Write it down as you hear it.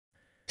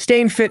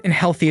Staying fit and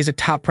healthy is a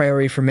top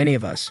priority for many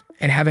of us,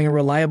 and having a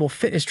reliable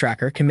fitness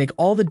tracker can make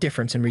all the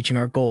difference in reaching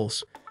our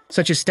goals,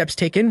 such as steps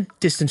taken,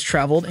 distance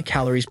traveled, and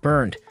calories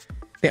burned.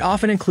 They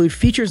often include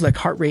features like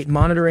heart rate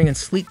monitoring and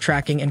sleep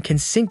tracking and can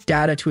sync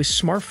data to a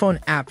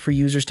smartphone app for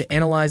users to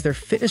analyze their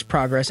fitness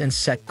progress and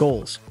set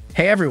goals.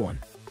 Hey everyone!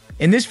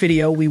 In this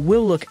video, we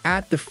will look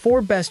at the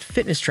 4 best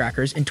fitness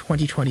trackers in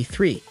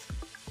 2023.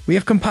 We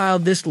have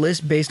compiled this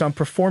list based on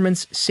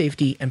performance,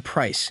 safety, and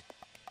price.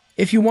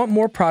 If you want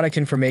more product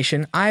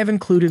information, I have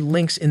included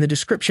links in the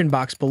description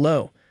box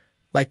below.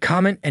 Like,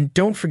 comment, and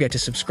don't forget to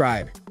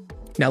subscribe.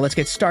 Now let's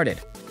get started.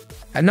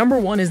 At number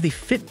 1 is the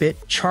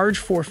Fitbit Charge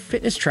 4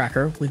 fitness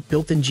tracker with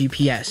built-in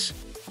GPS.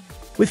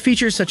 With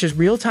features such as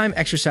real-time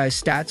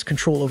exercise stats,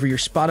 control over your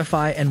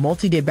Spotify, and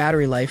multi-day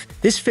battery life,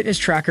 this fitness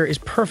tracker is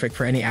perfect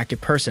for any active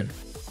person.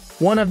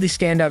 One of the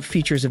standout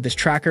features of this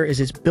tracker is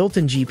its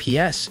built-in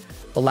GPS,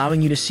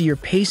 allowing you to see your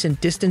pace and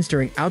distance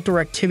during outdoor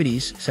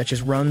activities such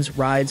as runs,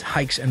 rides,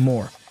 hikes, and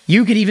more.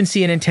 You could even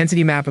see an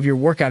intensity map of your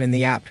workout in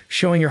the app,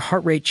 showing your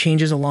heart rate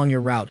changes along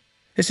your route.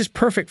 This is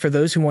perfect for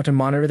those who want to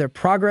monitor their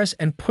progress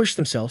and push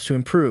themselves to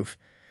improve.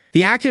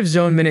 The Active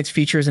Zone Minutes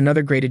feature is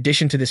another great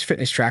addition to this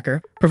fitness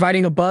tracker,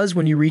 providing a buzz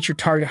when you reach your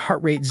target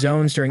heart rate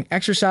zones during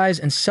exercise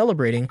and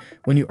celebrating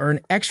when you earn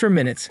extra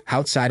minutes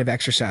outside of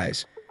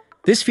exercise.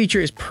 This feature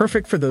is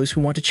perfect for those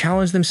who want to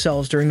challenge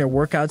themselves during their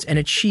workouts and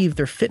achieve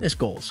their fitness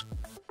goals.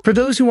 For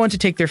those who want to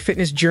take their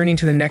fitness journey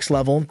to the next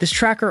level, this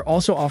tracker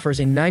also offers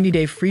a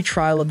 90-day free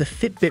trial of the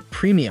Fitbit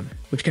Premium,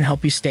 which can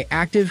help you stay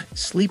active,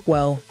 sleep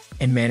well,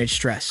 and manage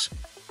stress.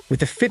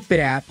 With the Fitbit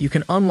app, you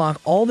can unlock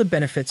all the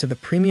benefits of the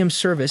premium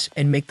service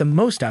and make the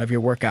most out of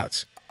your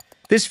workouts.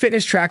 This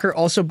fitness tracker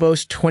also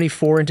boasts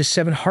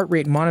 24/7 heart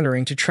rate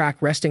monitoring to track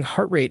resting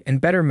heart rate and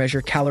better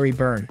measure calorie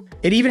burn.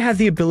 It even has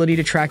the ability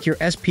to track your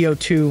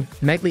SpO2,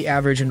 nightly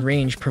average, and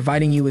range,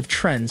 providing you with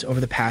trends over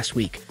the past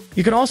week.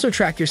 You can also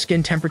track your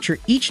skin temperature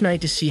each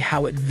night to see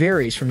how it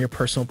varies from your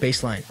personal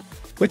baseline.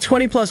 With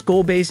 20+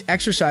 goal-based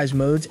exercise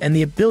modes and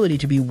the ability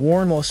to be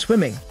worn while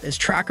swimming, this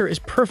tracker is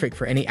perfect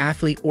for any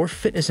athlete or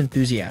fitness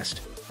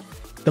enthusiast.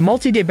 The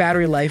multi-day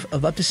battery life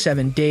of up to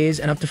 7 days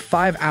and up to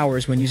 5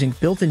 hours when using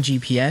built-in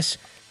GPS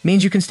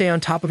means you can stay on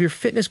top of your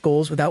fitness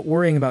goals without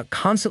worrying about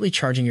constantly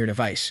charging your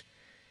device.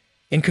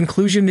 In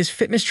conclusion, this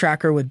fitness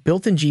tracker with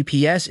built-in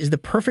GPS is the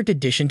perfect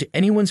addition to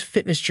anyone's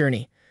fitness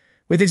journey.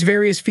 With its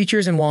various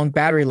features and long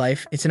battery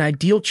life, it's an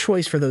ideal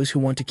choice for those who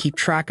want to keep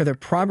track of their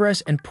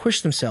progress and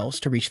push themselves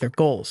to reach their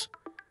goals.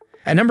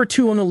 At number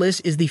 2 on the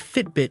list is the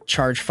Fitbit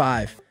Charge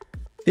 5.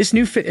 This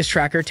new fitness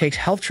tracker takes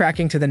health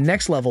tracking to the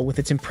next level with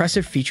its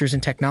impressive features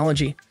and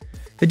technology.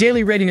 The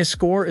Daily Readiness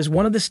Score is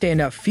one of the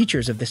standout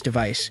features of this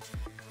device.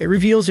 It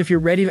reveals if you're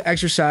ready to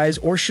exercise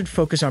or should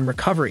focus on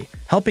recovery,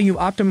 helping you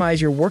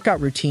optimize your workout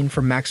routine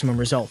for maximum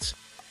results.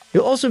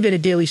 You'll also get a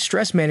daily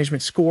stress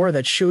management score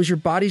that shows your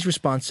body's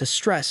response to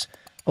stress,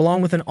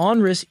 along with an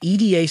on-wrist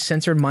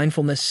EDA-censored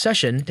mindfulness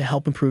session to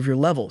help improve your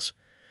levels.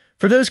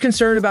 For those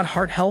concerned about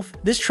heart health,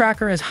 this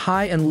tracker has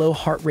high and low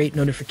heart rate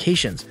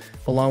notifications,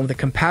 along with a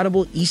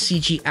compatible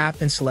ECG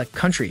app in select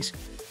countries.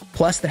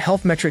 Plus, the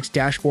Health Metrics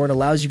dashboard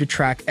allows you to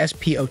track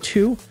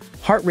SpO2,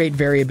 heart rate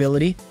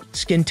variability,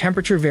 skin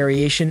temperature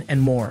variation,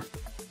 and more.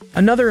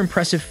 Another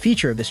impressive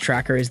feature of this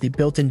tracker is the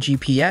built-in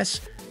GPS,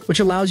 which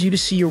allows you to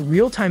see your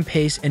real-time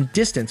pace and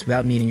distance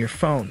without needing your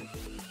phone.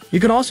 You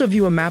can also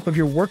view a map of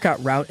your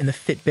workout route in the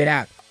Fitbit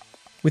app.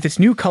 With its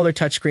new color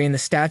touchscreen, the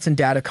stats and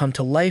data come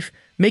to life,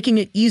 making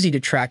it easy to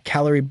track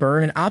calorie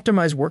burn and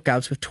optimize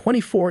workouts with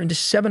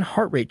 24/7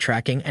 heart rate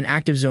tracking and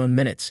Active Zone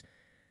Minutes.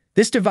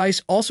 This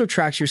device also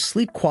tracks your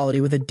sleep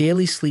quality with a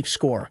daily sleep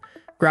score,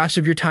 graphs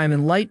of your time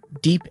in light,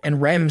 deep,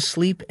 and REM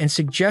sleep, and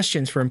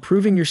suggestions for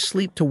improving your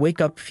sleep to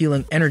wake up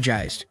feeling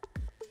energized.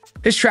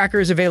 This tracker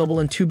is available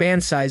in 2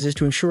 band sizes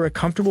to ensure a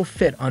comfortable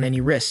fit on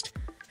any wrist.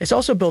 It's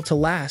also built to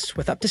last,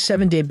 with up to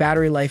 7-day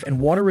battery life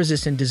and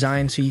water-resistant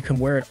design so you can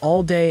wear it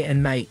all day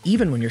and night,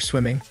 even when you're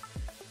swimming.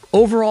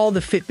 Overall, the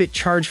Fitbit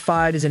Charge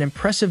 5 is an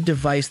impressive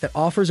device that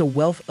offers a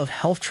wealth of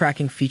health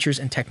tracking features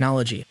and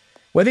technology.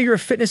 Whether you're a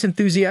fitness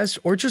enthusiast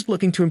or just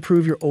looking to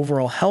improve your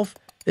overall health,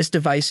 this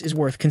device is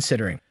worth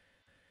considering.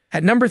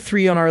 At number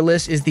 3 on our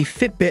list is the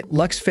Fitbit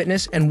Luxe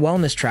Fitness and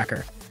Wellness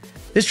Tracker.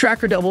 This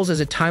tracker doubles as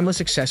a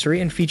timeless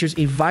accessory and features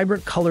a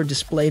vibrant color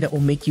display that will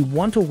make you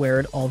want to wear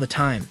it all the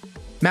time.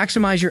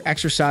 Maximize your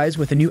exercise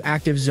with the new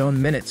Active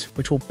Zone Minutes,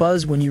 which will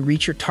buzz when you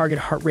reach your target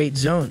heart rate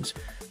zones,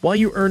 while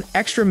you earn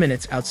extra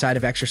minutes outside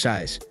of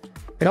exercise.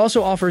 It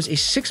also offers a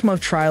 6-month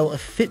trial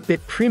of Fitbit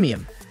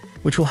Premium,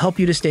 which will help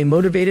you to stay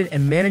motivated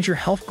and manage your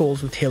health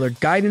goals with tailored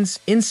guidance,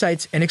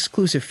 insights, and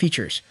exclusive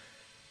features.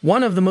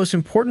 One of the most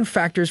important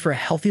factors for a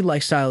healthy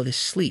lifestyle is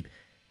sleep,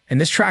 and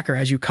this tracker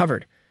has you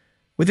covered.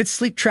 With its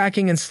sleep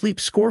tracking and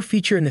sleep score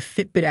feature in the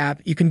Fitbit app,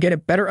 you can get a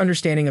better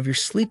understanding of your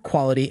sleep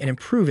quality and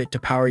improve it to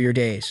power your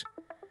days.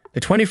 The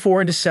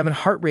 24/7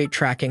 heart rate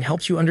tracking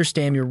helps you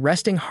understand your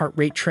resting heart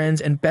rate trends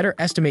and better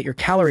estimate your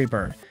calorie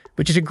burn,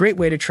 which is a great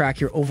way to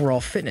track your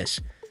overall fitness.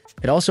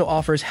 It also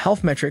offers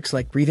health metrics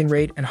like breathing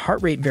rate and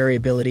heart rate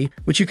variability,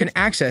 which you can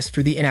access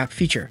through the in-app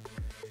feature.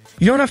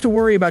 You don't have to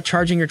worry about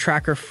charging your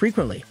tracker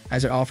frequently,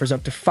 as it offers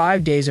up to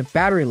 5 days of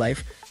battery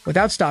life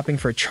without stopping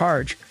for a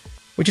charge,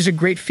 which is a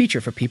great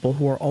feature for people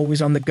who are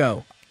always on the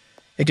go.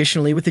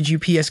 Additionally, with the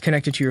GPS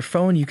connected to your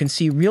phone, you can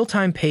see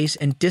real-time pace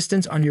and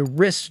distance on your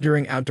wrist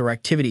during outdoor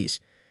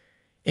activities.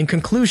 In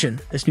conclusion,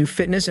 this new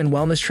fitness and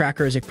wellness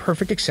tracker is a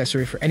perfect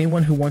accessory for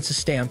anyone who wants to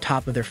stay on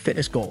top of their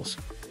fitness goals.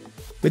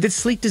 With its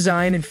sleek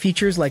design and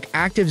features like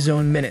active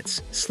zone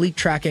minutes, sleep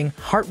tracking,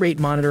 heart rate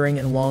monitoring,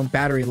 and long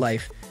battery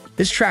life,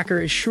 this tracker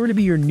is sure to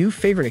be your new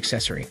favorite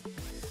accessory.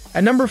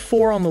 At number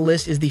 4 on the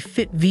list is the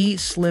FitV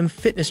Slim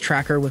Fitness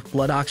Tracker with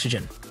Blood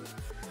Oxygen.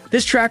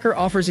 This tracker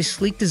offers a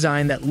sleek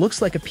design that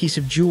looks like a piece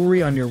of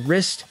jewelry on your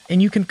wrist,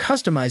 and you can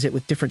customize it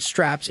with different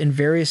straps in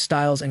various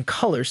styles and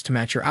colors to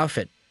match your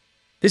outfit.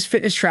 This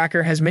fitness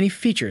tracker has many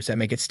features that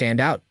make it stand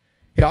out.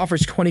 It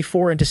offers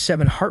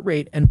 24/7 heart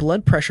rate and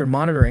blood pressure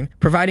monitoring,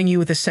 providing you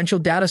with essential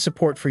data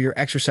support for your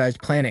exercise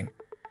planning.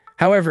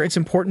 However, it's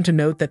important to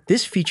note that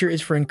this feature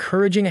is for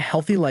encouraging a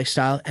healthy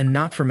lifestyle and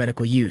not for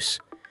medical use.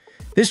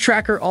 This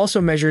tracker also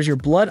measures your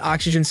blood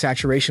oxygen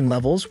saturation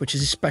levels, which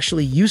is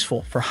especially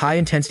useful for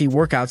high-intensity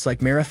workouts like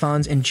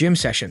marathons and gym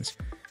sessions.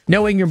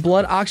 Knowing your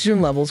blood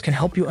oxygen levels can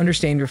help you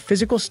understand your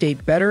physical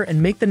state better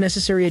and make the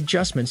necessary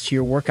adjustments to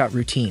your workout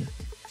routine.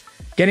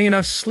 Getting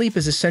enough sleep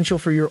is essential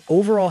for your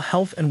overall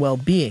health and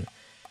well-being,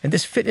 and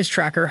this fitness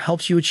tracker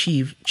helps you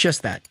achieve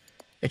just that.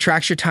 It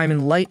tracks your time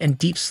in light and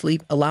deep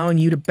sleep, allowing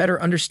you to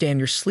better understand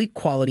your sleep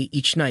quality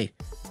each night.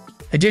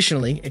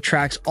 Additionally, it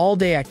tracks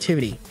all-day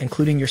activity,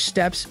 including your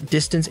steps,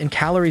 distance, and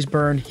calories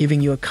burned,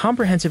 giving you a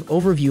comprehensive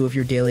overview of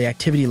your daily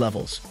activity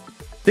levels.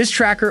 This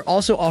tracker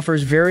also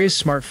offers various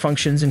smart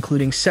functions,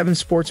 including 7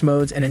 sports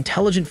modes and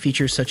intelligent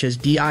features such as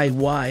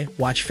DIY,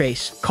 watch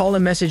face, call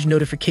and message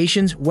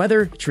notifications,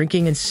 weather,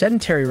 drinking and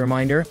sedentary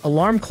reminder,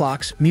 alarm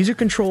clocks, music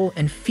control,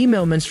 and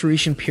female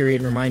menstruation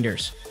period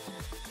reminders.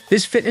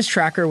 This fitness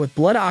tracker with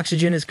Blood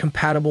Oxygen is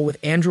compatible with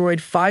Android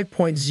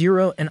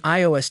 5.0 and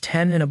iOS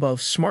 10 and above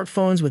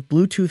smartphones with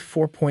Bluetooth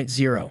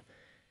 4.0.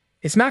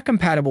 It's not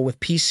compatible with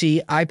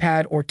PC,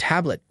 iPad, or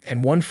tablet,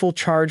 and one full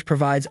charge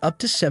provides up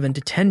to 7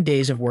 to 10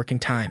 days of working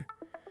time.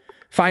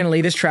 Finally,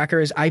 this tracker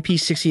is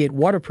IP68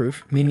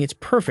 waterproof, meaning it's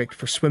perfect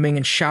for swimming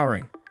and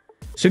showering.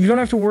 So you don't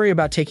have to worry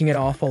about taking it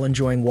off while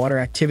enjoying water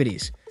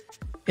activities.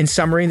 In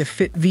summary, the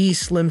FitV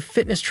Slim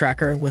Fitness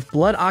Tracker with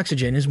Blood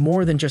Oxygen is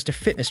more than just a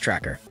fitness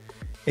tracker.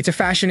 It's a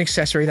fashion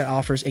accessory that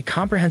offers a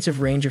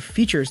comprehensive range of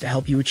features to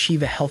help you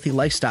achieve a healthy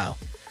lifestyle.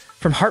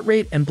 From heart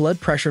rate and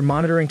blood pressure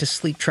monitoring to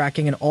sleep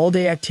tracking and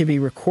all-day activity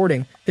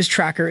recording, this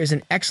tracker is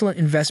an excellent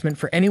investment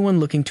for anyone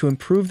looking to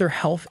improve their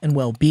health and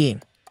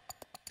well-being.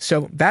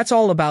 So that's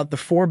all about the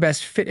 4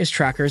 best fitness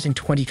trackers in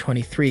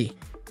 2023.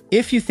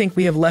 If you think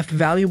we have left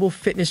valuable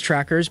fitness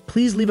trackers,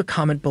 please leave a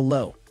comment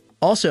below.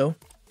 Also,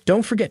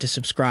 don't forget to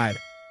subscribe.